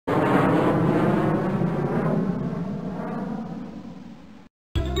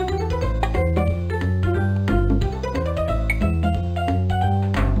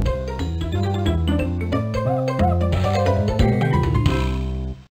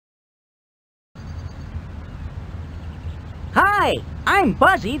Hi, I'm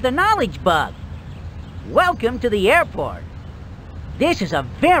Buzzy the Knowledge Bug. Welcome to the airport. This is a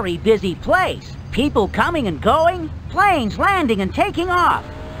very busy place. People coming and going, planes landing and taking off.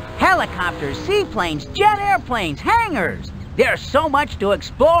 Helicopters, seaplanes, jet airplanes, hangars. There's so much to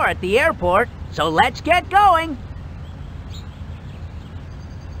explore at the airport, so let's get going.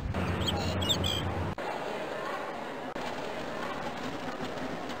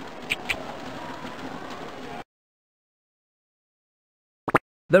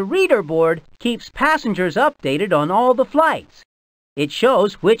 The reader board keeps passengers updated on all the flights. It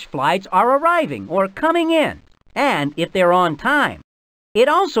shows which flights are arriving or coming in, and if they're on time. It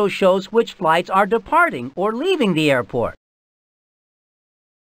also shows which flights are departing or leaving the airport.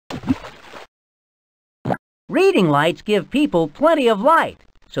 Reading lights give people plenty of light,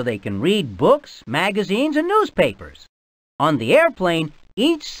 so they can read books, magazines, and newspapers. On the airplane,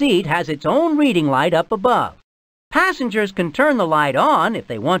 each seat has its own reading light up above. Passengers can turn the light on if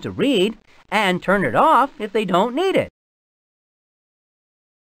they want to read, and turn it off if they don't need it.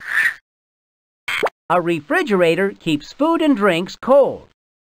 A refrigerator keeps food and drinks cold.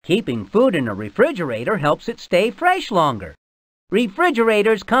 Keeping food in a refrigerator helps it stay fresh longer.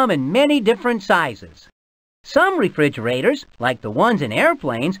 Refrigerators come in many different sizes. Some refrigerators, like the ones in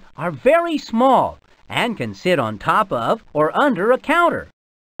airplanes, are very small and can sit on top of or under a counter.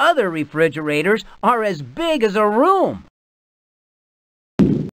 Other refrigerators are as big as a room.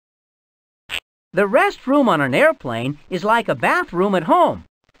 The restroom on an airplane is like a bathroom at home,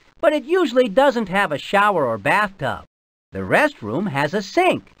 but it usually doesn't have a shower or bathtub. The restroom has a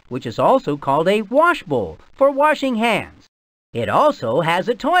sink, which is also called a wash bowl for washing hands. It also has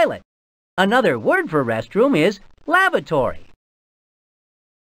a toilet. Another word for restroom is lavatory.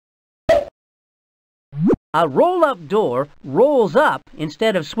 A roll-up door rolls up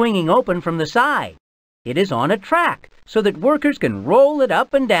instead of swinging open from the side. It is on a track so that workers can roll it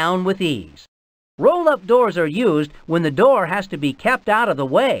up and down with ease. Roll-up doors are used when the door has to be kept out of the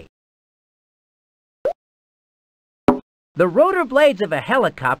way. The rotor blades of a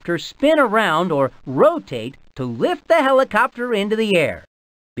helicopter spin around or rotate to lift the helicopter into the air.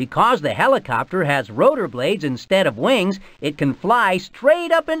 Because the helicopter has rotor blades instead of wings, it can fly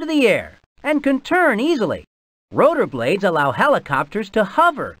straight up into the air and can turn easily. Rotor blades allow helicopters to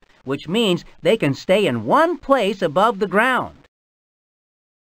hover, which means they can stay in one place above the ground.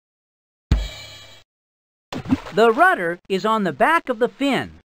 The rudder is on the back of the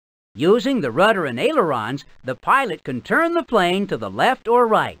fin. Using the rudder and ailerons, the pilot can turn the plane to the left or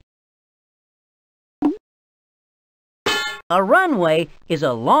right. A runway is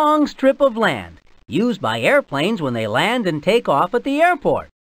a long strip of land used by airplanes when they land and take off at the airport.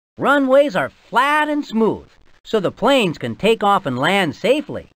 Runways are flat and smooth, so the planes can take off and land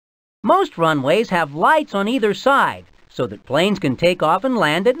safely. Most runways have lights on either side, so that planes can take off and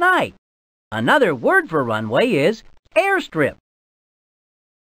land at night. Another word for runway is airstrip.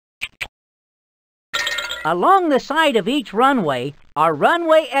 Along the side of each runway are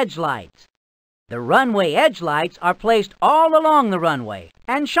runway edge lights. The runway edge lights are placed all along the runway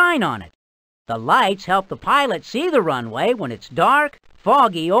and shine on it. The lights help the pilot see the runway when it's dark,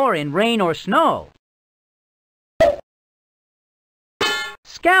 foggy, or in rain or snow.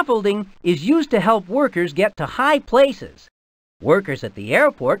 Scaffolding is used to help workers get to high places. Workers at the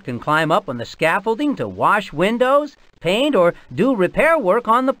airport can climb up on the scaffolding to wash windows, paint, or do repair work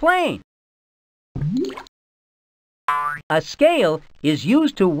on the plane. A scale is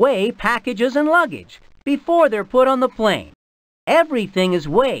used to weigh packages and luggage before they're put on the plane. Everything is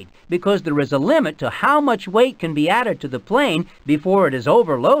weighed because there is a limit to how much weight can be added to the plane before it is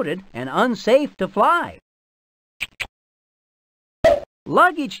overloaded and unsafe to fly.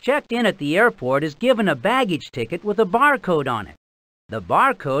 Luggage checked in at the airport is given a baggage ticket with a barcode on it. The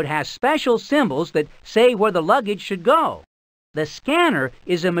barcode has special symbols that say where the luggage should go. The scanner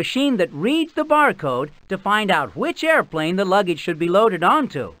is a machine that reads the barcode to find out which airplane the luggage should be loaded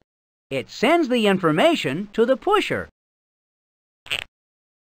onto. It sends the information to the pusher.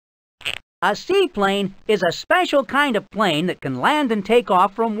 A seaplane is a special kind of plane that can land and take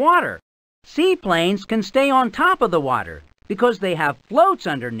off from water. Seaplanes can stay on top of the water because they have floats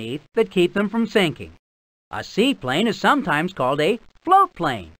underneath that keep them from sinking. A seaplane is sometimes called a float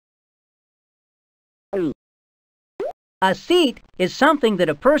plane. A seat is something that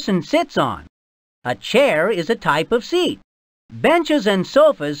a person sits on. A chair is a type of seat. Benches and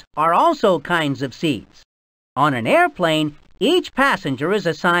sofas are also kinds of seats. On an airplane, each passenger is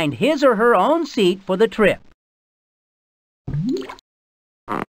assigned his or her own seat for the trip.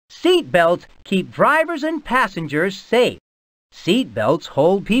 Seat belts keep drivers and passengers safe. Seat belts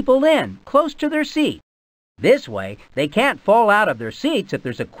hold people in, close to their seat. This way, they can't fall out of their seats if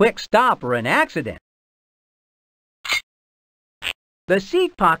there's a quick stop or an accident. The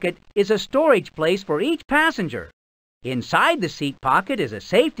seat pocket is a storage place for each passenger. Inside the seat pocket is a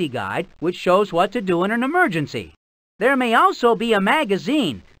safety guide which shows what to do in an emergency. There may also be a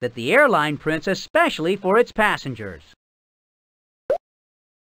magazine that the airline prints especially for its passengers.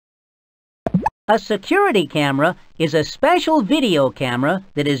 A security camera is a special video camera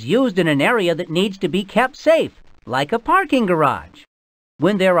that is used in an area that needs to be kept safe, like a parking garage.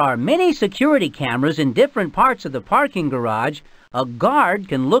 When there are many security cameras in different parts of the parking garage, a guard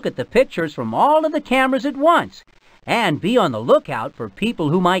can look at the pictures from all of the cameras at once and be on the lookout for people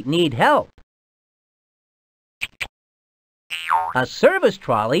who might need help. A service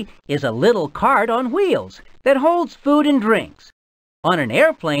trolley is a little cart on wheels that holds food and drinks. On an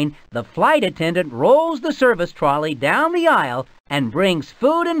airplane, the flight attendant rolls the service trolley down the aisle and brings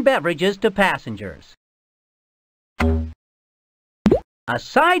food and beverages to passengers. A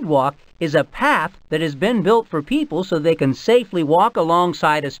sidewalk is a path that has been built for people so they can safely walk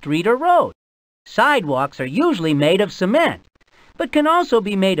alongside a street or road. Sidewalks are usually made of cement, but can also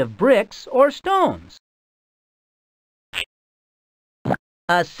be made of bricks or stones.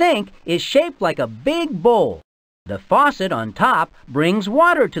 A sink is shaped like a big bowl. The faucet on top brings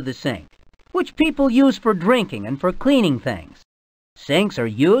water to the sink, which people use for drinking and for cleaning things. Sinks are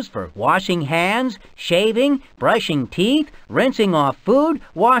used for washing hands, shaving, brushing teeth, rinsing off food,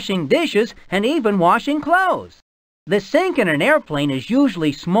 washing dishes, and even washing clothes. The sink in an airplane is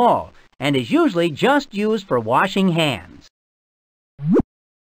usually small and is usually just used for washing hands.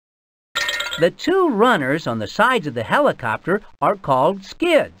 The two runners on the sides of the helicopter are called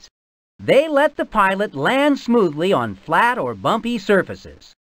skids. They let the pilot land smoothly on flat or bumpy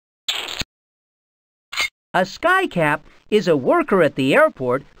surfaces. A skycap is a worker at the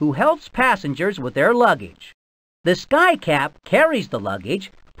airport who helps passengers with their luggage. The skycap carries the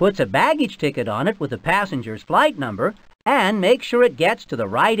luggage, puts a baggage ticket on it with the passenger's flight number, and makes sure it gets to the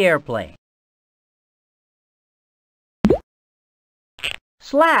right airplane.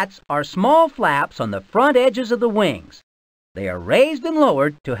 Slats are small flaps on the front edges of the wings. They are raised and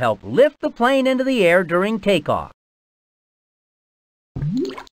lowered to help lift the plane into the air during takeoff.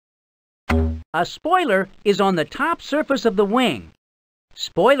 A spoiler is on the top surface of the wing.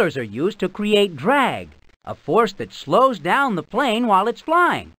 Spoilers are used to create drag, a force that slows down the plane while it's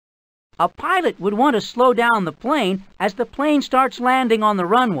flying. A pilot would want to slow down the plane as the plane starts landing on the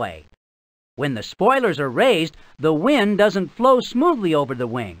runway. When the spoilers are raised, the wind doesn't flow smoothly over the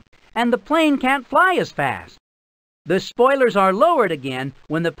wing, and the plane can't fly as fast. The spoilers are lowered again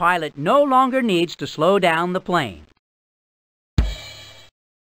when the pilot no longer needs to slow down the plane.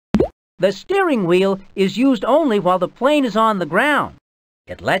 The steering wheel is used only while the plane is on the ground.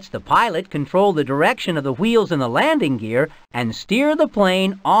 It lets the pilot control the direction of the wheels in the landing gear and steer the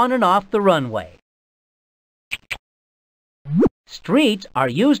plane on and off the runway. Streets are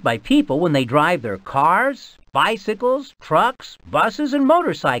used by people when they drive their cars, bicycles, trucks, buses, and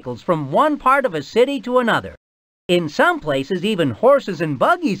motorcycles from one part of a city to another. In some places, even horses and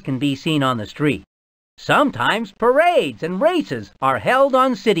buggies can be seen on the street. Sometimes parades and races are held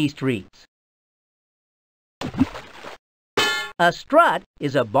on city streets. A strut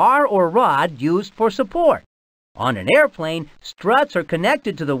is a bar or rod used for support. On an airplane, struts are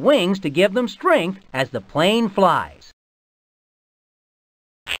connected to the wings to give them strength as the plane flies.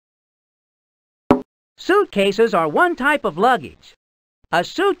 Suitcases are one type of luggage. A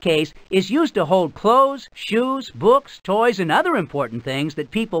suitcase is used to hold clothes, shoes, books, toys, and other important things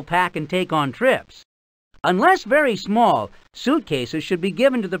that people pack and take on trips. Unless very small, suitcases should be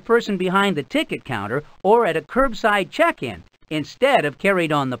given to the person behind the ticket counter or at a curbside check-in instead of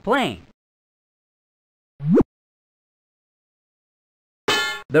carried on the plane.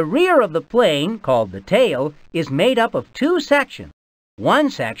 The rear of the plane, called the tail, is made up of two sections. One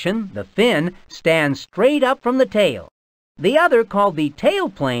section, the fin, stands straight up from the tail. The other, called the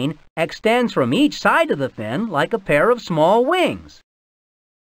tailplane, extends from each side of the fin like a pair of small wings.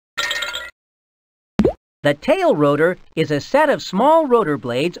 The tail rotor is a set of small rotor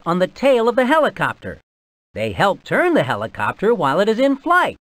blades on the tail of the helicopter. They help turn the helicopter while it is in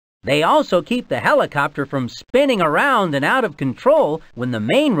flight. They also keep the helicopter from spinning around and out of control when the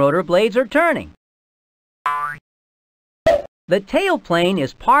main rotor blades are turning. The tailplane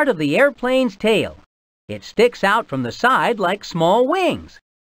is part of the airplane's tail. It sticks out from the side like small wings.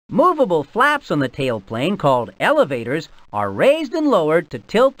 Movable flaps on the tailplane, called elevators, are raised and lowered to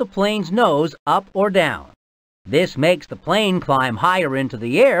tilt the plane's nose up or down. This makes the plane climb higher into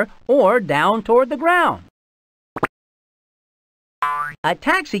the air or down toward the ground. A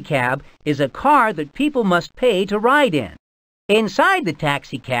taxicab is a car that people must pay to ride in. Inside the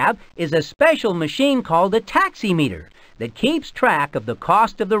taxicab is a special machine called a taximeter that keeps track of the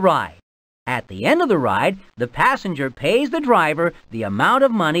cost of the ride. At the end of the ride, the passenger pays the driver the amount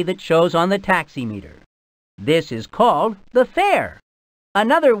of money that shows on the taximeter. This is called the fare.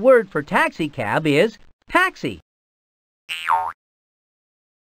 Another word for taxicab is taxi.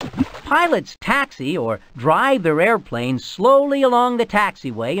 Pilots taxi or drive their airplane slowly along the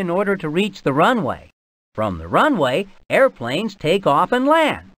taxiway in order to reach the runway. From the runway, airplanes take off and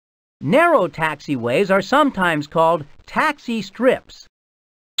land. Narrow taxiways are sometimes called taxi strips.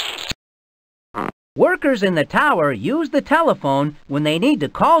 Workers in the tower use the telephone when they need to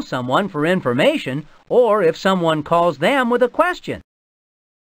call someone for information or if someone calls them with a question.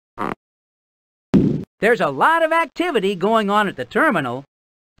 There's a lot of activity going on at the terminal.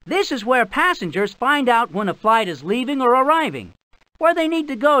 This is where passengers find out when a flight is leaving or arriving, where they need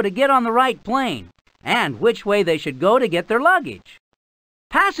to go to get on the right plane, and which way they should go to get their luggage.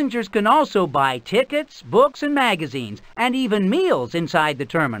 Passengers can also buy tickets, books, and magazines, and even meals inside the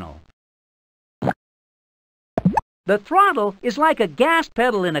terminal. The throttle is like a gas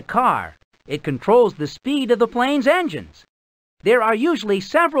pedal in a car. It controls the speed of the plane's engines. There are usually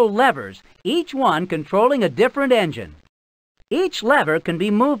several levers, each one controlling a different engine. Each lever can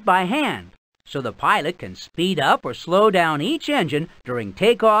be moved by hand, so the pilot can speed up or slow down each engine during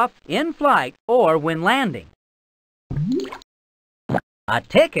takeoff, in flight, or when landing. A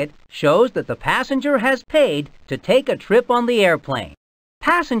ticket shows that the passenger has paid to take a trip on the airplane.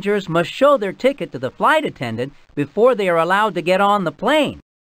 Passengers must show their ticket to the flight attendant before they are allowed to get on the plane.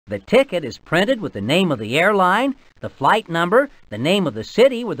 The ticket is printed with the name of the airline, the flight number, the name of the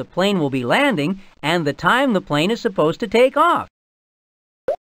city where the plane will be landing, and the time the plane is supposed to take off.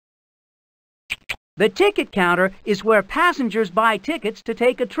 The ticket counter is where passengers buy tickets to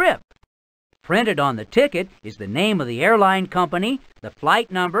take a trip. Printed on the ticket is the name of the airline company, the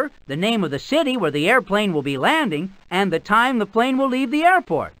flight number, the name of the city where the airplane will be landing, and the time the plane will leave the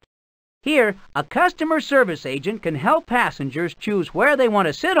airport. Here, a customer service agent can help passengers choose where they want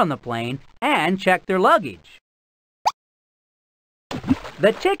to sit on the plane and check their luggage.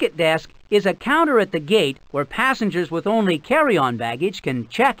 The ticket desk is a counter at the gate where passengers with only carry-on baggage can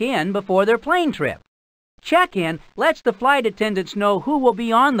check in before their plane trip. Check-in lets the flight attendants know who will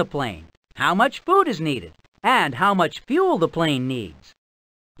be on the plane, how much food is needed, and how much fuel the plane needs.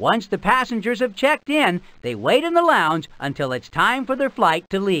 Once the passengers have checked in, they wait in the lounge until it's time for their flight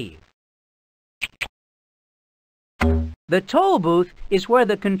to leave. The toll booth is where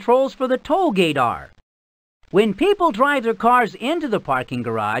the controls for the toll gate are. When people drive their cars into the parking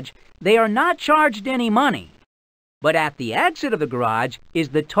garage, they are not charged any money. But at the exit of the garage is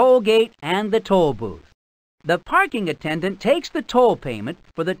the toll gate and the toll booth. The parking attendant takes the toll payment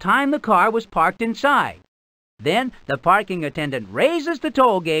for the time the car was parked inside. Then the parking attendant raises the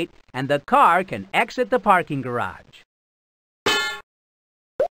toll gate and the car can exit the parking garage.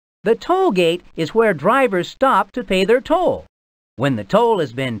 The toll gate is where drivers stop to pay their toll. When the toll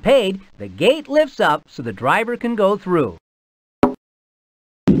has been paid, the gate lifts up so the driver can go through.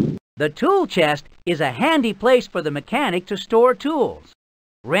 The tool chest is a handy place for the mechanic to store tools.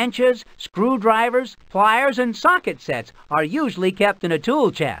 Wrenches, screwdrivers, pliers, and socket sets are usually kept in a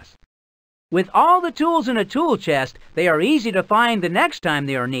tool chest. With all the tools in a tool chest, they are easy to find the next time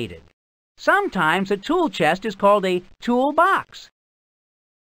they are needed. Sometimes a tool chest is called a toolbox.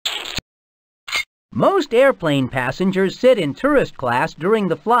 Most airplane passengers sit in tourist class during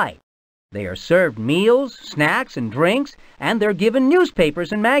the flight. They are served meals, snacks, and drinks, and they're given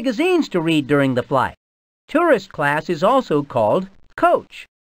newspapers and magazines to read during the flight. Tourist class is also called coach.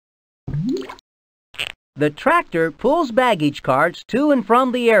 The tractor pulls baggage carts to and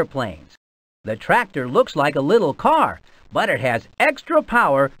from the airplanes. The tractor looks like a little car, but it has extra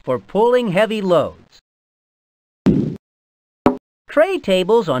power for pulling heavy loads. Tray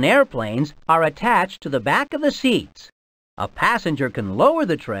tables on airplanes are attached to the back of the seats. A passenger can lower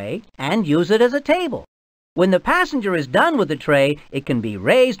the tray and use it as a table. When the passenger is done with the tray, it can be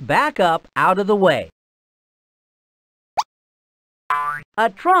raised back up out of the way. A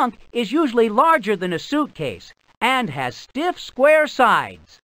trunk is usually larger than a suitcase and has stiff, square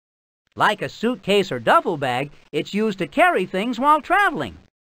sides. Like a suitcase or duffel bag, it's used to carry things while traveling.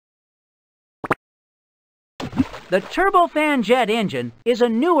 The turbofan jet engine is a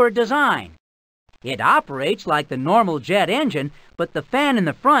newer design. It operates like the normal jet engine, but the fan in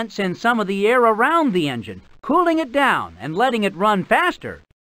the front sends some of the air around the engine, cooling it down and letting it run faster.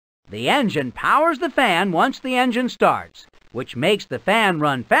 The engine powers the fan once the engine starts, which makes the fan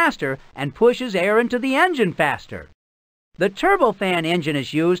run faster and pushes air into the engine faster. The turbofan engine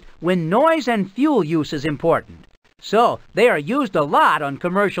is used when noise and fuel use is important, so they are used a lot on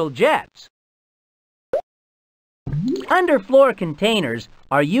commercial jets. Underfloor containers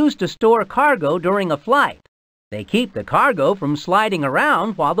are used to store cargo during a flight. They keep the cargo from sliding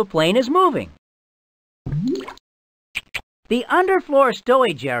around while the plane is moving. The underfloor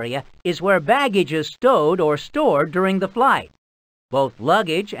stowage area is where baggage is stowed or stored during the flight. Both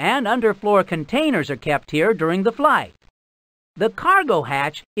luggage and underfloor containers are kept here during the flight. The cargo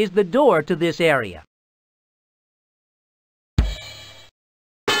hatch is the door to this area.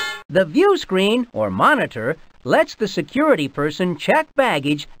 The view screen, or monitor, lets the security person check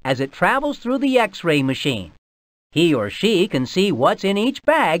baggage as it travels through the X-ray machine. He or she can see what's in each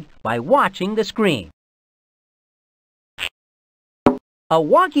bag by watching the screen. A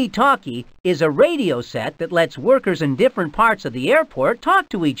walkie-talkie is a radio set that lets workers in different parts of the airport talk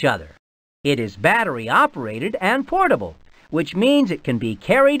to each other. It is battery-operated and portable, which means it can be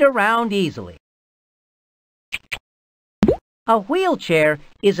carried around easily. A wheelchair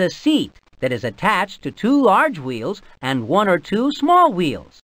is a seat that is attached to 2 large wheels and 1 or 2 small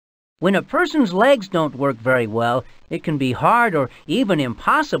wheels. When a person's legs don't work very well, it can be hard or even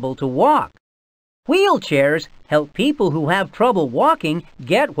impossible to walk. Wheelchairs help people who have trouble walking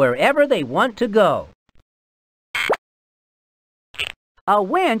get wherever they want to go. A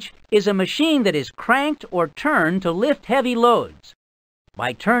winch is a machine that is cranked or turned to lift heavy loads.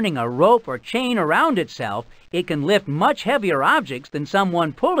 By turning a rope or chain around itself, it can lift much heavier objects than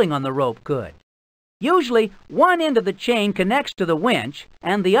someone pulling on the rope could. Usually, one end of the chain connects to the winch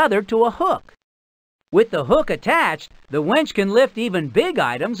and the other to a hook. With the hook attached, the winch can lift even big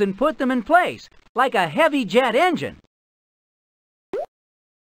items and put them in place, like a heavy jet engine.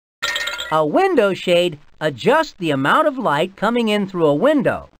 A window shade adjusts the amount of light coming in through a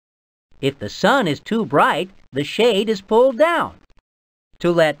window. If the sun is too bright, the shade is pulled down.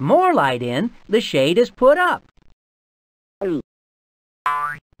 To let more light in, the shade is put up.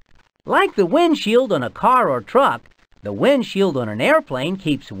 Like the windshield on a car or truck, the windshield on an airplane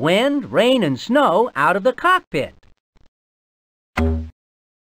keeps wind, rain, and snow out of the cockpit.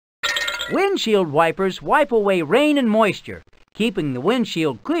 Windshield wipers wipe away rain and moisture, keeping the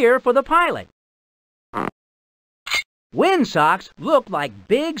windshield clear for the pilot. Wind socks look like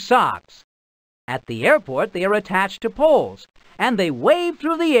big socks. At the airport, they are attached to poles, and they wave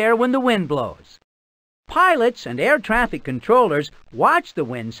through the air when the wind blows. Pilots and air traffic controllers watch the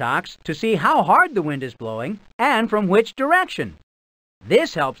wind socks to see how hard the wind is blowing and from which direction.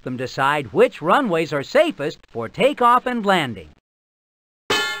 This helps them decide which runways are safest for takeoff and landing.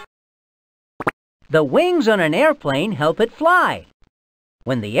 The wings on an airplane help it fly.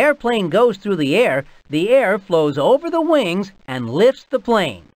 When the airplane goes through the air flows over the wings and lifts the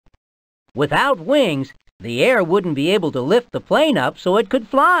plane. Without wings, the air wouldn't be able to lift the plane up so it could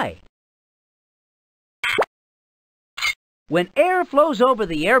fly. When air flows over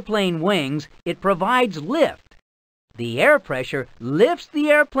the airplane wings, it provides lift. The air pressure lifts the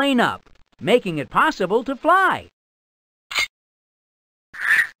airplane up, making it possible to fly.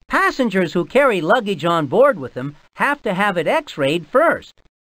 Passengers who carry luggage on board with them have to have it X-rayed first.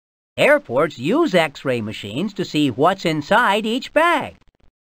 Airports use X-ray machines to see what's inside each bag.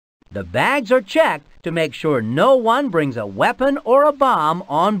 The bags are checked to make sure no one brings a weapon or a bomb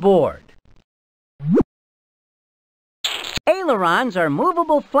on board. Ailerons are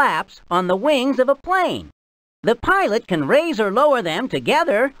movable flaps on the wings of a plane. The pilot can raise or lower them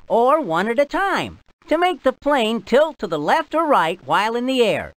together or one at a time to make the plane tilt to the left or right while in the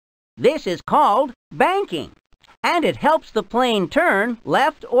air. This is called banking, and it helps the plane turn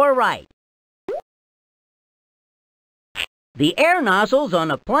left or right. The air nozzles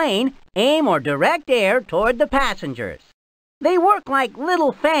on a plane aim or direct air toward the passengers. They work like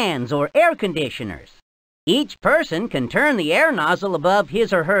little fans or air conditioners. Each person can turn the air nozzle above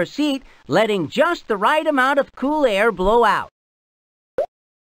his or her seat, letting just the right amount of cool air blow out.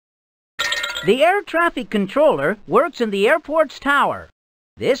 The air traffic controller works in the airport's tower.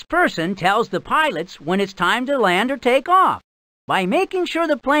 This person tells the pilots when it's time to land or take off. By making sure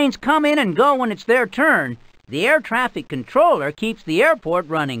the planes come in and go when it's their turn, the air traffic controller keeps the airport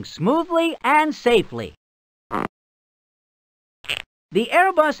running smoothly and safely. The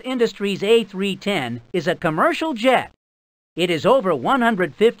Airbus Industries A310 is a commercial jet. It is over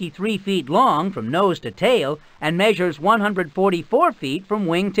 153 feet long from nose to tail and measures 144 feet from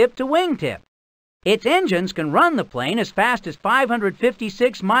wingtip to wingtip. Its engines can run the plane as fast as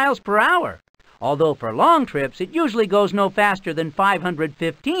 556 miles per hour, although for long trips it usually goes no faster than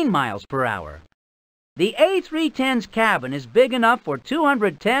 515 miles per hour. The A310's cabin is big enough for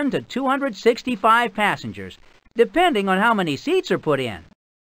 210 to 265 passengers, depending on how many seats are put in.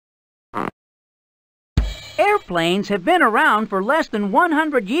 Airplanes have been around for less than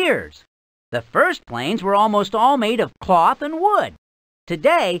 100 years. The first planes were almost all made of cloth and wood.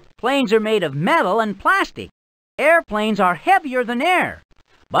 Today, planes are made of metal and plastic. Airplanes are heavier than air,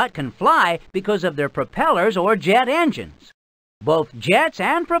 but can fly because of their propellers or jet engines. Both jets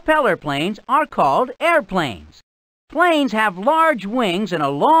and propeller planes are called airplanes. Planes have large wings and a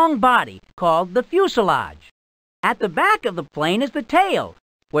long body called the fuselage. At the back of the plane is the tail,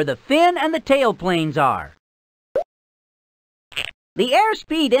 where the fin and the tail planes are. The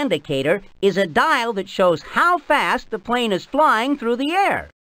airspeed indicator is a dial that shows how fast the plane is flying through the air.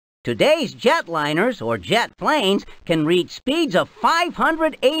 Today's jetliners, or jet planes, can reach speeds of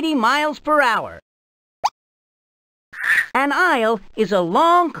 580 miles per hour. An aisle is a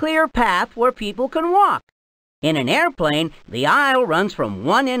long, clear path where people can walk. In an airplane, the aisle runs from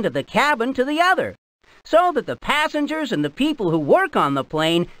one end of the cabin to the other, so that the passengers and the people who work on the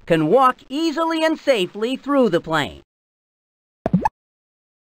plane can walk easily and safely through the plane.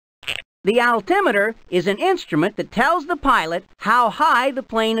 The altimeter is an instrument that tells the pilot how high the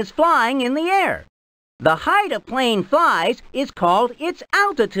plane is flying in the air. The height a plane flies is called its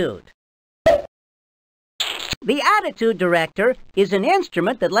altitude. The attitude director is an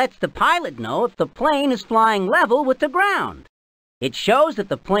instrument that lets the pilot know if the plane is flying level with the ground. It shows that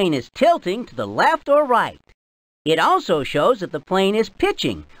the plane is tilting to the left or right. It also shows that the plane is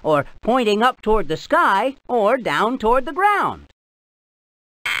pitching, or pointing up toward the sky, or down toward the ground.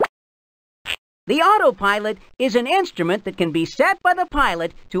 The autopilot is an instrument that can be set by the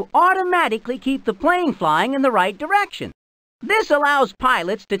pilot to automatically keep the plane flying in the right direction. This allows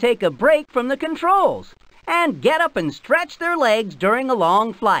pilots to take a break from the controls and get up and stretch their legs during a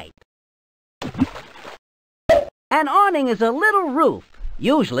long flight. An awning is a little roof,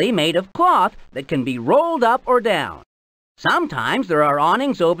 usually made of cloth, that can be rolled up or down. Sometimes there are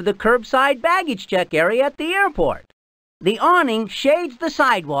awnings over the curbside baggage check area at the airport. The awning shades the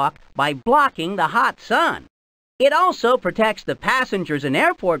sidewalk by blocking the hot sun. It also protects the passengers and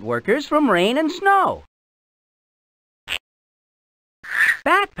airport workers from rain and snow.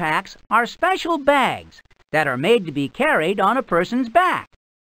 Backpacks are special bags that are made to be carried on a person's back.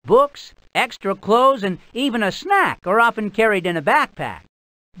 Books, extra clothes, and even a snack are often carried in a backpack.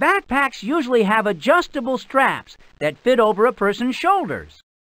 Backpacks usually have adjustable straps that fit over a person's shoulders.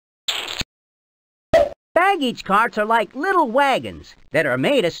 Baggage carts are like little wagons that are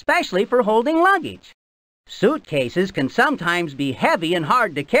made especially for holding luggage. Suitcases can sometimes be heavy and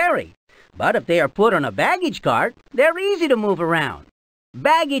hard to carry, but if they are put on a baggage cart, they're easy to move around.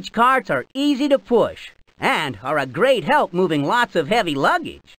 Baggage carts are easy to push and are a great help moving lots of heavy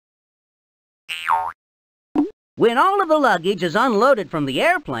luggage. When all of the luggage is unloaded from the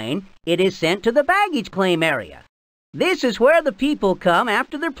airplane, it is sent to the baggage claim area. This is where the people come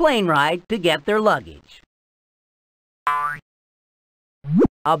after their plane ride to get their luggage.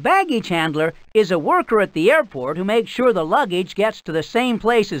 A baggage handler is a worker at the airport who makes sure the luggage gets to the same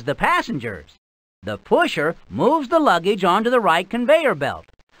place as the passengers. The pusher moves the luggage onto the right conveyor belt,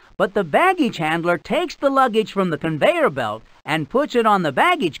 but the baggage handler takes the luggage from the conveyor belt and puts it on the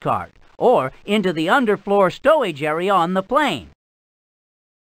baggage cart or into the underfloor stowage area on the plane.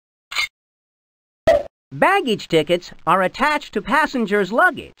 Baggage tickets are attached to passengers'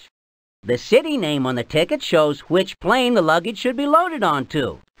 luggage. The city name on the ticket shows which plane the luggage should be loaded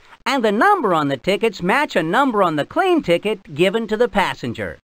onto, and the number on the tickets match a number on the claim ticket given to the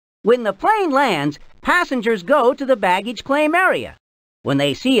passenger. When the plane lands, passengers go to the baggage claim area. When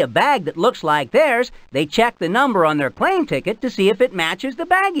they see a bag that looks like theirs, they check the number on their claim ticket to see if it matches the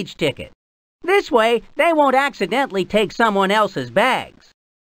baggage ticket. This way, they won't accidentally take someone else's bags.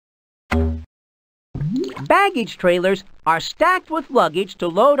 Baggage trailers are stacked with luggage to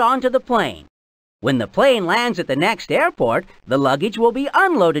load onto the plane. When the plane lands at the next airport, the luggage will be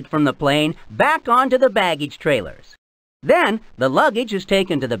unloaded from the plane back onto the baggage trailers. Then, the luggage is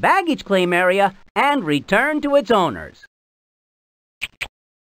taken to the baggage claim area and returned to its owners.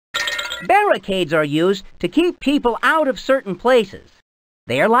 Barricades are used to keep people out of certain places.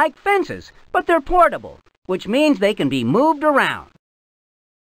 They are like fences, but they're portable, which means they can be moved around.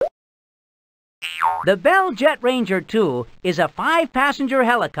 The Bell Jet Ranger 2 is a 5-passenger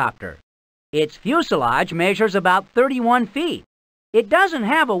helicopter. Its fuselage measures about 31 feet. It doesn't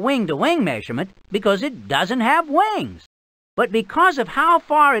have a wing-to-wing measurement because it doesn't have wings. But because of how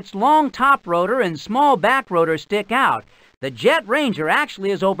far its long top rotor and small back rotor stick out, the Jet Ranger actually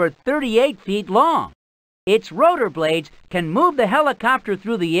is over 38 feet long. Its rotor blades can move the helicopter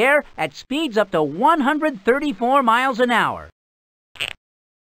through the air at speeds up to 134 miles an hour.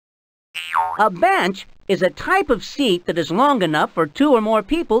 A bench is a type of seat that is long enough for 2 or more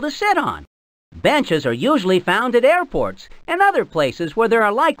people to sit on. Benches are usually found at airports and other places where there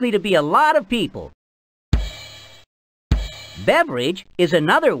are likely to be a lot of people. Beverage is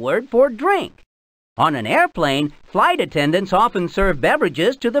another word for drink. On an airplane, flight attendants often serve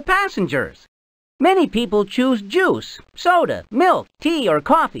beverages to the passengers. Many people choose juice, soda, milk, tea, or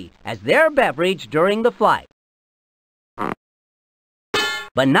coffee as their beverage during the flight.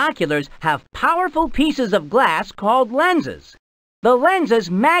 Binoculars have powerful pieces of glass called lenses. The lenses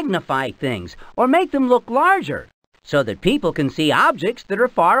magnify things or make them look larger so that people can see objects that are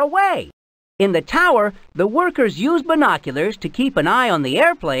far away. In the tower, the workers use binoculars to keep an eye on the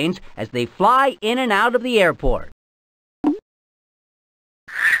airplanes as they fly in and out of the airport.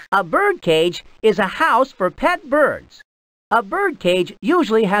 A bird cage is a house for pet birds. A bird cage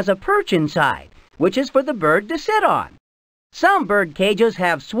usually has a perch inside, which is for the bird to sit on. Some bird cages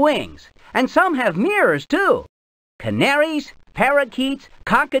have swings, and some have mirrors too. Canaries, parakeets,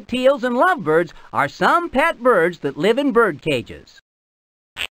 cockatiels, and lovebirds are some pet birds that live in bird cages.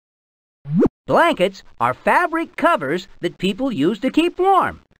 Blankets are fabric covers that people use to keep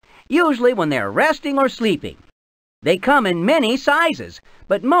warm, usually when they're resting or sleeping. They come in many sizes,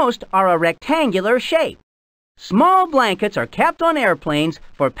 but most are a rectangular shape. Small blankets are kept on airplanes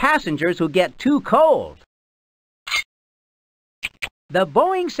for passengers who get too cold. The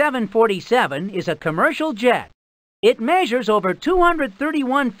Boeing 747 is a commercial jet. It measures over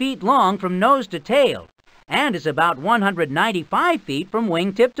 231 feet long from nose to tail and is about 195 feet from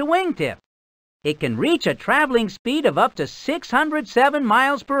wingtip to wingtip. It can reach a traveling speed of up to 607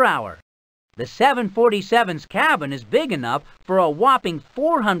 miles per hour. The 747's cabin is big enough for a whopping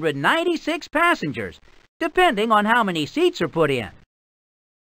 496 passengers, depending on how many seats are put in.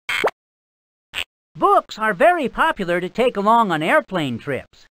 Books are very popular to take along on airplane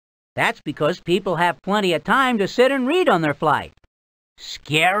trips. That's because people have plenty of time to sit and read on their flight.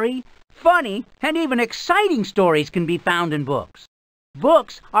 Scary, funny, and even exciting stories can be found in books.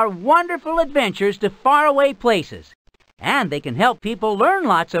 Books are wonderful adventures to faraway places, and they can help people learn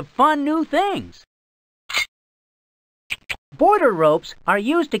lots of fun new things. Border ropes are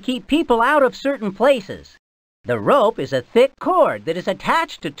used to keep people out of certain places. The rope is a thick cord that is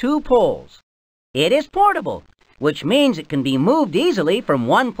attached to 2 poles. It is portable, which means it can be moved easily from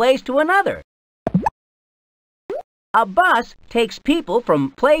one place to another. A bus takes people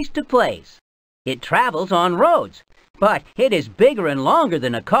from place to place. It travels on roads, but it is bigger and longer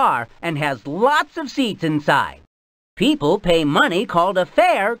than a car and has lots of seats inside. People pay money called a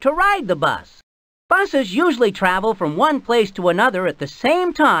fare to ride the bus. Buses usually travel from one place to another at the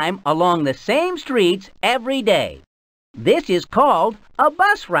same time along the same streets every day. This is called a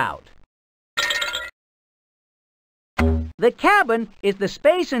bus route. The cabin is the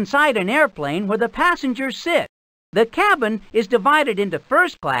space inside an airplane where the passengers sit. The cabin is divided into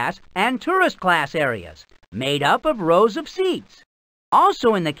first class and tourist class areas, made up of rows of seats.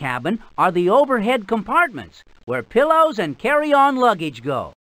 Also in the cabin are the overhead compartments, where pillows and carry-on luggage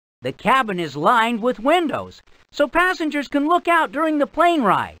go. The cabin is lined with windows, so passengers can look out during the plane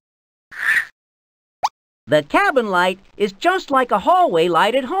ride. The cabin light is just like a hallway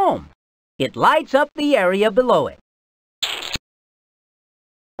light at home. It lights up the area below it.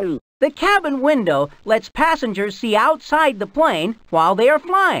 The cabin window lets passengers see outside the plane while they are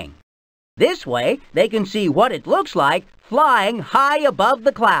flying. This way, they can see what it looks like flying high above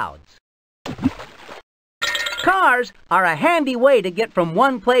the clouds. Cars are a handy way to get from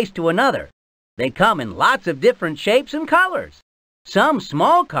one place to another. They come in lots of different shapes and colors. Some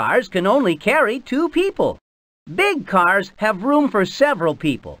small cars can only carry 2 people. Big cars have room for several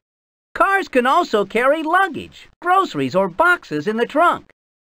people. Cars can also carry luggage, groceries, or boxes in the trunk.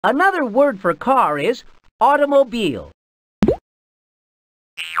 Another word for car is automobile.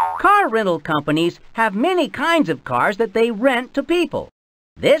 Car rental companies have many kinds of cars that they rent to people.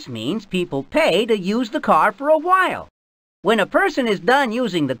 This means people pay to use the car for a while. When a person is done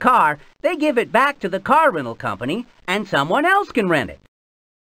using the car, they give it back to the car rental company and someone else can rent it.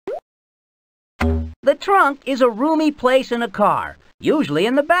 The trunk is a roomy place in a car, usually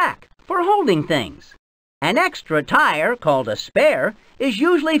in the back, for holding things. An extra tire, called a spare, is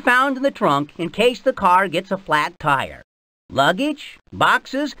usually found in the trunk in case the car gets a flat tire. Luggage,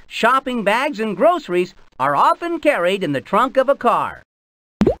 boxes, shopping bags, and groceries are often carried in the trunk of a car.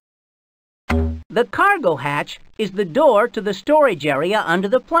 The cargo hatch is the door to the storage area under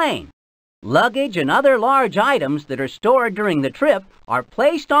the plane. Luggage and other large items that are stored during the trip are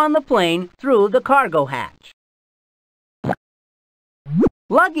placed on the plane through the cargo hatch.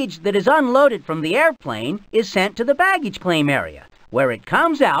 Luggage that is unloaded from the airplane is sent to the baggage claim area, where it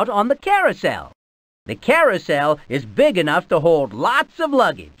comes out on the carousel. The carousel is big enough to hold lots of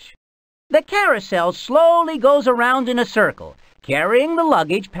luggage. The carousel slowly goes around in a circle, carrying the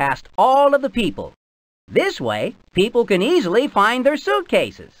luggage past all of the people. This way, people can easily find their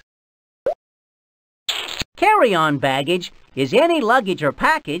suitcases. Carry-on baggage is any luggage or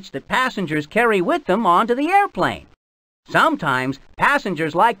package that passengers carry with them onto the airplane. Sometimes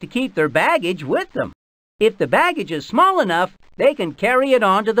passengers like to keep their baggage with them. If the baggage is small enough, they can carry it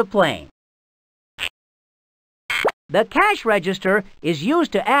onto the plane. The cash register is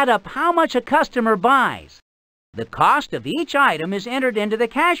used to add up how much a customer buys. The cost of each item is entered into the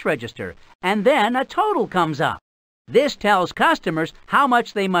cash register, and then a total comes up. This tells customers how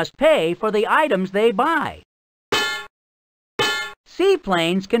much they must pay for the items they buy.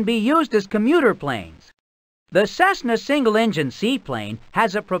 Seaplanes can be used as commuter planes. The Cessna single-engine seaplane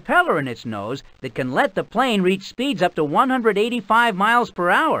has a propeller in its nose that can let the plane reach speeds up to 185 miles per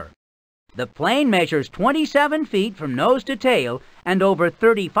hour. The plane measures 27 feet from nose to tail and over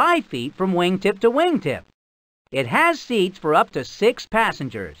 35 feet from wingtip to wingtip. It has seats for up to 6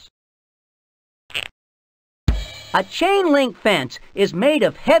 passengers. A chain-link fence is made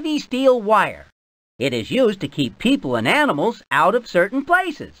of heavy steel wire. It is used to keep people and animals out of certain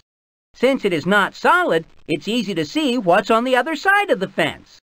places. Since it is not solid, it's easy to see what's on the other side of the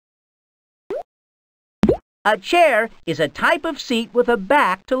fence. A chair is a type of seat with a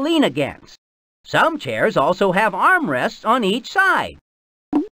back to lean against. Some chairs also have armrests on each side.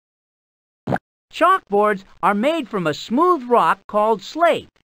 Chalkboards are made from a smooth rock called slate.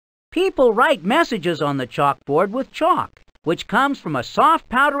 People write messages on the chalkboard with chalk, which comes from a soft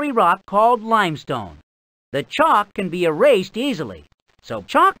powdery rock called limestone. The chalk can be erased easily, so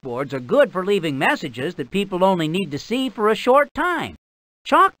chalkboards are good for leaving messages that people only need to see for a short time.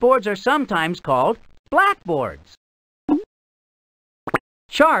 Chalkboards are sometimes called blackboards.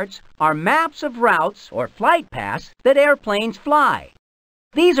 Charts are maps of routes or flight paths that airplanes fly.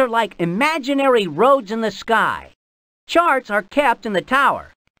 These are like imaginary roads in the sky. Charts are kept in the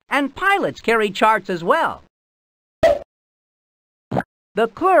tower, and pilots carry charts as well. The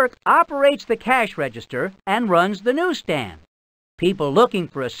clerk operates the cash register and runs the newsstand. People looking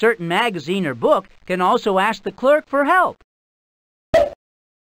for a certain magazine or book can also ask the clerk for help.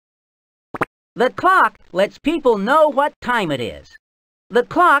 The clock lets people know what time it is. The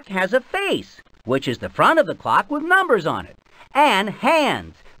clock has a face, which is the front of the clock with numbers on it, and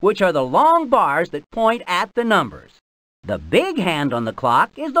hands, which are the long bars that point at the numbers. The big hand on the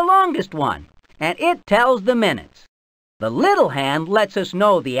clock is the longest one, and it tells the minutes. The little hand lets us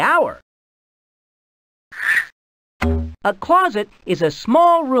know the hour. A closet is a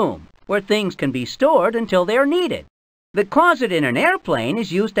small room where things can be stored until they are needed. The closet in an airplane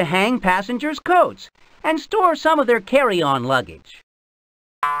is used to hang passengers' coats and store some of their carry-on luggage.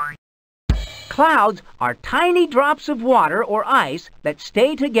 Clouds are tiny drops of water or ice that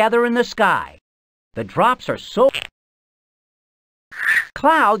stay together in the sky. The drops are so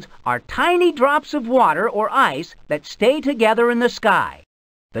Clouds are tiny drops of water or ice that stay together in the sky.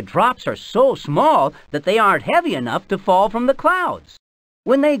 The drops are so small that they aren't heavy enough to fall from the clouds.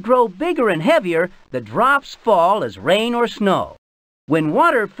 When they grow bigger and heavier, the drops fall as rain or snow. When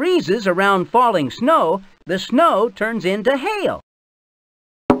water freezes around falling snow, the snow turns into hail.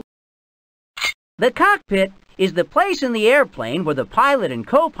 The cockpit is the place in the airplane where the pilot and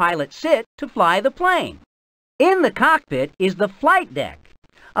co-pilot sit to fly the plane. In the cockpit is the flight deck,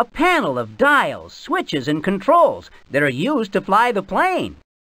 a panel of dials, switches, and controls that are used to fly the plane.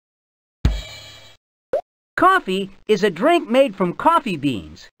 Coffee is a drink made from coffee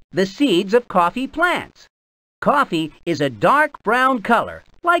beans, the seeds of coffee plants. Coffee is a dark brown color,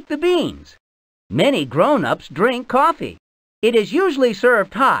 like the beans. Many grown-ups drink coffee. It is usually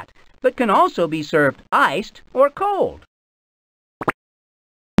served hot, but can also be served iced or cold.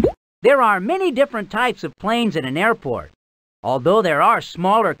 There are many different types of planes in an airport. Although there are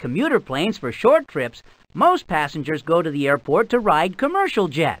smaller commuter planes for short trips, most passengers go to the airport to ride commercial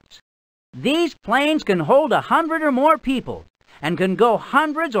jets. These planes can hold 100 or more people and can go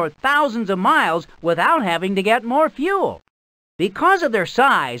hundreds or thousands of miles without having to get more fuel. Because of their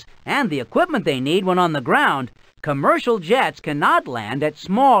size and the equipment they need when on the ground, commercial jets cannot land at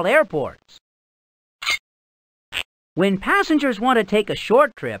small airports. When passengers want to take a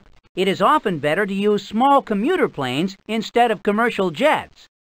short trip, it is often better to use small commuter planes instead of commercial jets.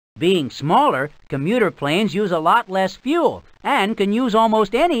 Being smaller, commuter planes use a lot less fuel and can use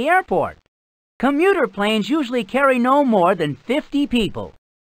almost any airport. Commuter planes usually carry no more than 50 people.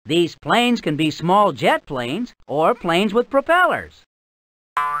 These planes can be small jet planes or planes with propellers.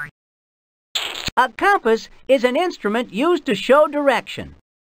 A compass is an instrument used to show direction.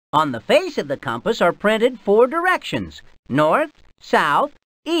 On the face of the compass are printed 4 directions: north, south,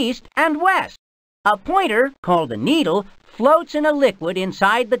 east, and west. A pointer, called a needle, floats in a liquid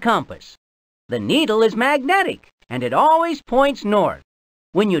inside the compass. The needle is magnetic, and it always points north.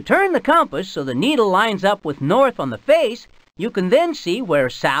 When you turn the compass so the needle lines up with north on the face, you can then see where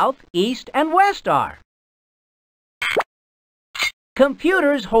south, east, and west are.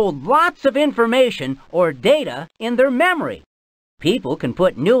 Computers hold lots of information or data in their memory. People can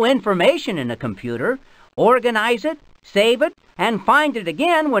put new information in a computer, organize it, save it, and find it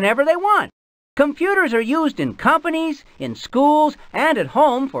again whenever they want. Computers are used in companies, in schools, and at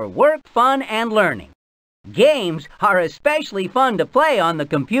home for work, fun, and learning. Games are especially fun to play on the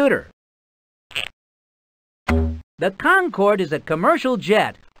computer. The Concorde is a commercial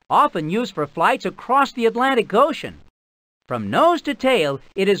jet often used for flights across the Atlantic Ocean. From nose to tail,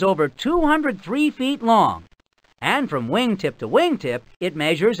 it is over 203 feet long, and from wingtip to wingtip, it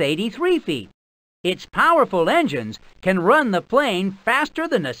measures 83 feet. Its powerful engines can run the plane faster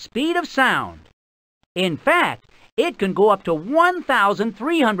than the speed of sound. In fact, it can go up to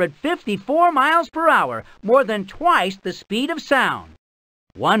 1,354 miles per hour, more than twice the speed of sound.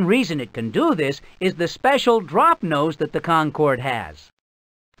 One reason it can do this is the special drop nose that the Concorde has.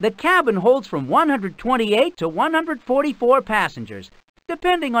 The cabin holds from 128 to 144 passengers,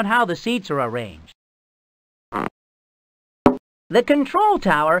 depending on how the seats are arranged. The control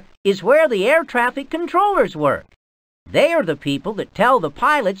tower is where the air traffic controllers work. They are the people that tell the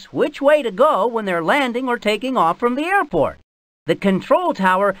pilots which way to go when they're landing or taking off from the airport. The control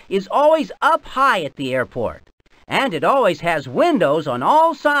tower is always up high at the airport, and it always has windows on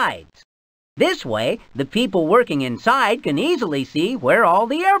all sides. This way, the people working inside can easily see where all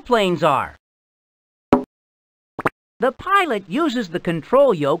the airplanes are. The pilot uses the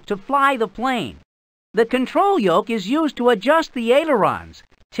control yoke to fly the plane. The control yoke is used to adjust the ailerons,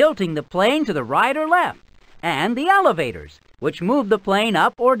 tilting the plane to the right or left, and the elevators, which move the plane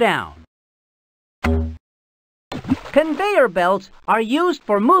up or down. Conveyor belts are used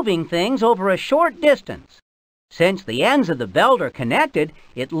for moving things over a short distance. Since the ends of the belt are connected,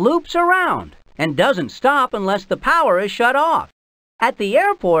 it loops around and doesn't stop unless the power is shut off. At the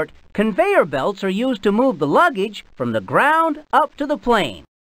airport, conveyor belts are used to move the luggage from the ground up to the plane.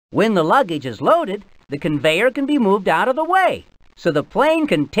 When the luggage is loaded, the conveyor can be moved out of the way, so the plane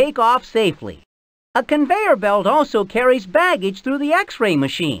can take off safely. A conveyor belt also carries baggage through the X-ray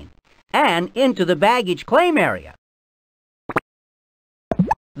machine and into the baggage claim area.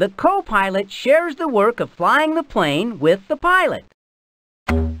 The co-pilot shares the work of flying the plane with the pilot.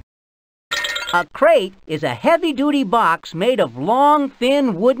 A crate is a heavy-duty box made of long,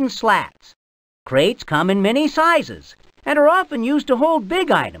 thin wooden slats. Crates come in many sizes and are often used to hold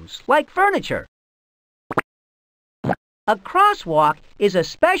big items like furniture. A crosswalk is a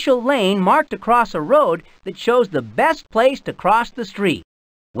special lane marked across a road that shows the best place to cross the street.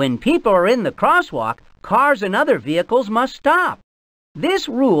 When people are in the crosswalk, cars and other vehicles must stop. This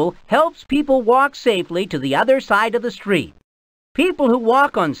rule helps people walk safely to the other side of the street. People who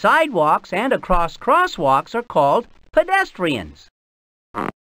walk on sidewalks and across crosswalks are called pedestrians. A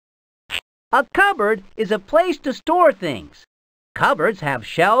cupboard is a place to store things. Cupboards have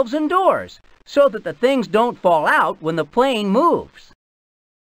shelves and doors so that the things don't fall out when the plane moves.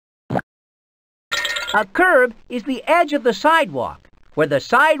 A curb is the edge of the sidewalk, where the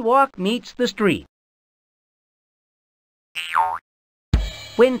sidewalk meets the street.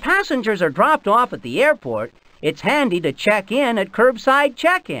 When passengers are dropped off at the airport, it's handy to check in at curbside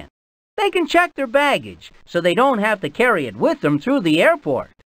check-in. They can check their baggage so they don't have to carry it with them through the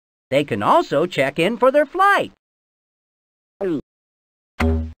airport. They can also check in for their flight.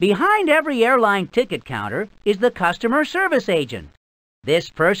 Behind every airline ticket counter is the customer service agent.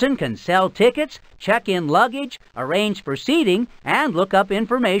 This person can sell tickets, check in luggage, arrange for seating, and look up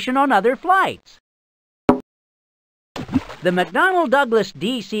information on other flights. The McDonnell Douglas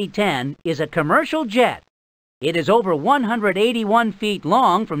DC-10 is a commercial jet. It is over 181 feet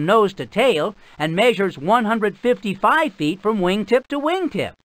long from nose to tail and measures 155 feet from wingtip to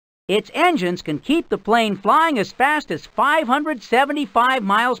wingtip. Its engines can keep the plane flying as fast as 575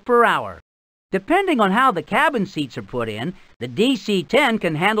 miles per hour. Depending on how the cabin seats are put in, the DC-10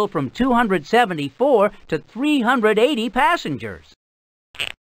 can handle from 274 to 380 passengers.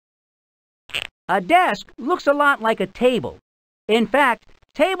 A desk looks a lot like a table. In fact,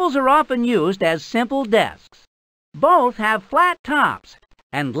 tables are often used as simple desks. Both have flat tops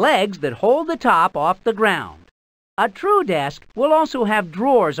and legs that hold the top off the ground. A true desk will also have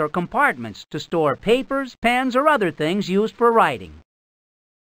drawers or compartments to store papers, pens, or other things used for writing.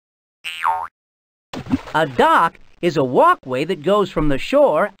 A dock is a walkway that goes from the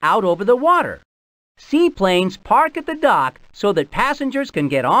shore out over the water. Seaplanes park at the dock so that passengers can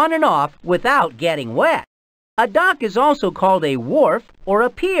get on and off without getting wet. A dock is also called a wharf or a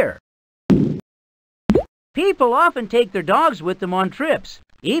pier. People often take their dogs with them on trips,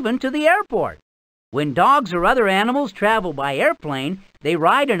 even to the airport. When dogs or other animals travel by airplane, they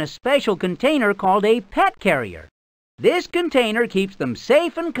ride in a special container called a pet carrier. This container keeps them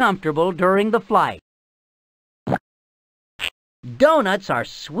safe and comfortable during the flight. Donuts are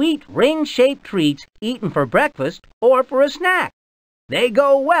sweet, ring-shaped treats eaten for breakfast or for a snack. They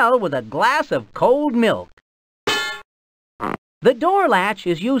go well with a glass of cold milk. The door latch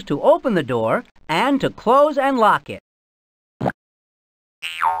is used to open the door and to close and lock it.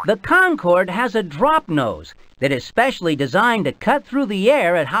 The Concorde has a drop nose that is specially designed to cut through the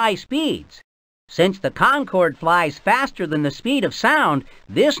air at high speeds. Since the Concorde flies faster than the speed of sound,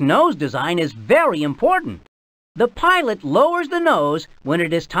 this nose design is very important. The pilot lowers the nose when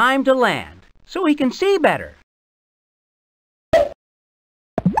it is time to land, so he can see better.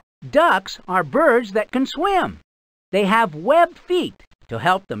 Ducks are birds that can swim. They have webbed feet to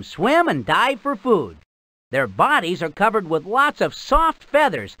help them swim and dive for food. Their bodies are covered with lots of soft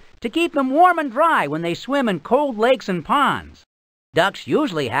feathers to keep them warm and dry when they swim in cold lakes and ponds. Ducks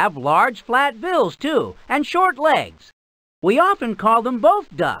usually have large flat bills too, and short legs. We often call them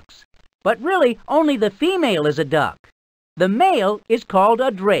both ducks, but really only the female is a duck. The male is called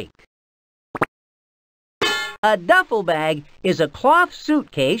a drake. A duffel bag is a cloth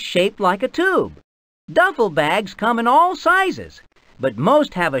suitcase shaped like a tube. Duffel bags come in all sizes, but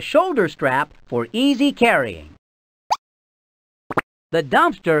most have a shoulder strap for easy carrying. The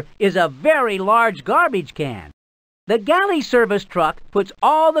dumpster is a very large garbage can. The galley service truck puts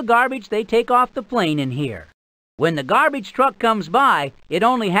all the garbage they take off the plane in here. When the garbage truck comes by, it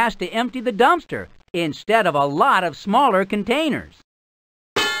only has to empty the dumpster instead of a lot of smaller containers.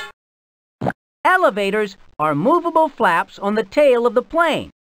 Elevators are movable flaps on the tail of the plane.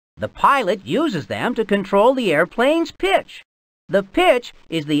 The pilot uses them to control the airplane's pitch. The pitch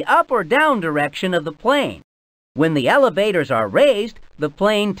is the up or down direction of the plane. When the elevators are raised, the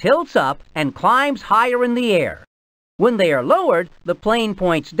plane tilts up and climbs higher in the air. When they are lowered, the plane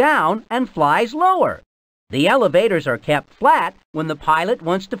points down and flies lower. The elevators are kept flat when the pilot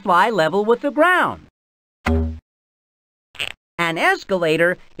wants to fly level with the ground. An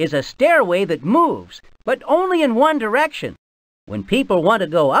escalator is a stairway that moves, but only in one direction. When people want to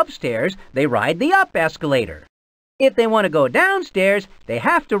go upstairs, they ride the up escalator. If they want to go downstairs, they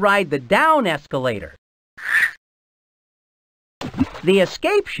have to ride the down escalator. The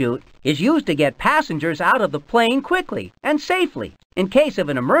escape chute is used to get passengers out of the plane quickly and safely in case of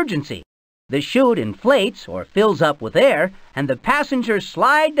an emergency. The chute inflates or fills up with air, and the passengers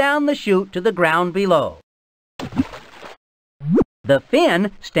slide down the chute to the ground below. The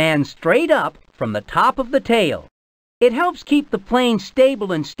fin stands straight up from the top of the tail. It helps keep the plane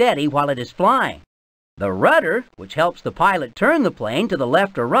stable and steady while it is flying. The rudder, which helps the pilot turn the plane to the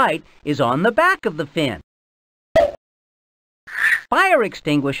left or right, is on the back of the fin. Fire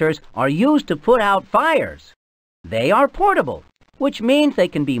extinguishers are used to put out fires. They are portable, which means they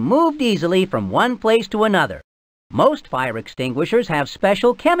can be moved easily from one place to another. Most fire extinguishers have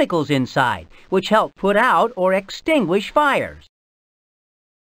special chemicals inside, which help put out or extinguish fires.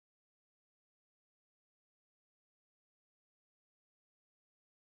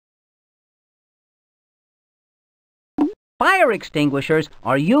 Fire extinguishers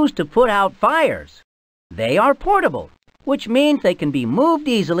are used to put out fires. They are portable, which means they can be moved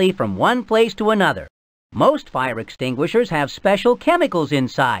easily from one place to another. Most fire extinguishers have special chemicals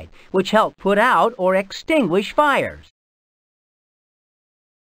inside, which help put out or extinguish fires.